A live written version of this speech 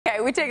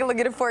We take a look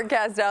at a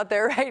forecast out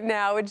there right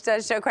now, which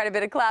does show quite a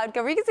bit of cloud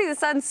cover. You can see the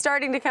sun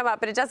starting to come up,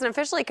 but it doesn't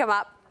officially come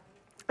up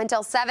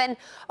until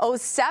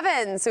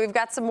 7:07. So we've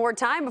got some more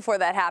time before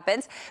that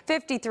happens.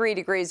 53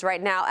 degrees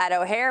right now at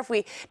O'Hare. If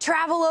we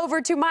travel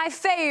over to my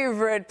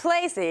favorite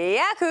place,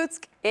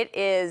 Yakutsk, it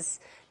is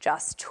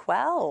just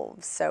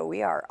 12. So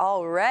we are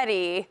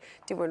already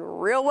doing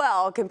real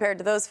well compared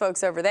to those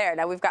folks over there.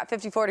 Now we've got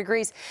 54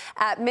 degrees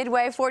at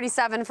Midway,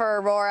 47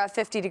 for Aurora,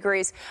 50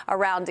 degrees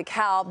around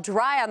DeKalb.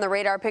 Dry on the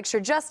radar picture,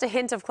 just a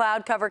hint of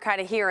cloud cover kind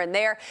of here and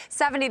there.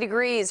 70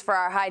 degrees for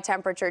our high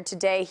temperature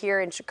today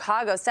here in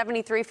Chicago,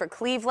 73 for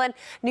Cleveland,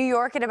 New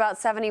York at about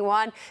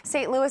 71,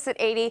 St. Louis at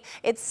 80.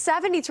 It's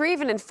 73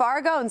 even in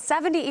Fargo and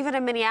 70 even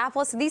in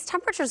Minneapolis. These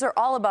temperatures are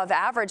all above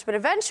average, but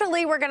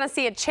eventually we're going to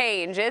see a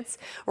change. It's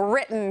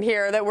written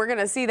here that we're going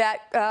to see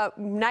that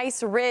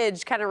nice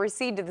ridge kind of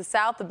recede to the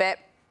south a bit.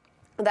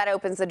 That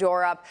opens the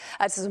door up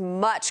to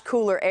much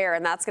cooler air,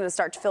 and that's going to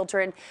start to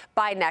filter in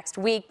by next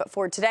week. But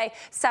for today,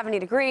 70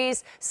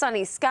 degrees,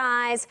 sunny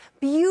skies,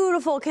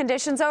 beautiful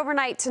conditions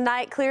overnight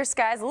tonight, clear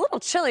skies, a little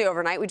chilly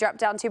overnight. We dropped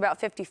down to about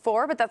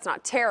 54, but that's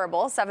not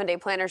terrible. 7-day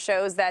planner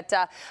shows that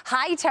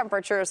high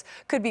temperatures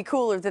could be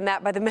cooler than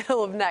that by the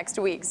middle of next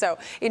week. So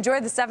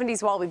enjoy the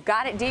 70s while we've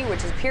got it, D,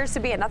 which appears to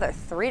be another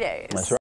 3 days. That's right.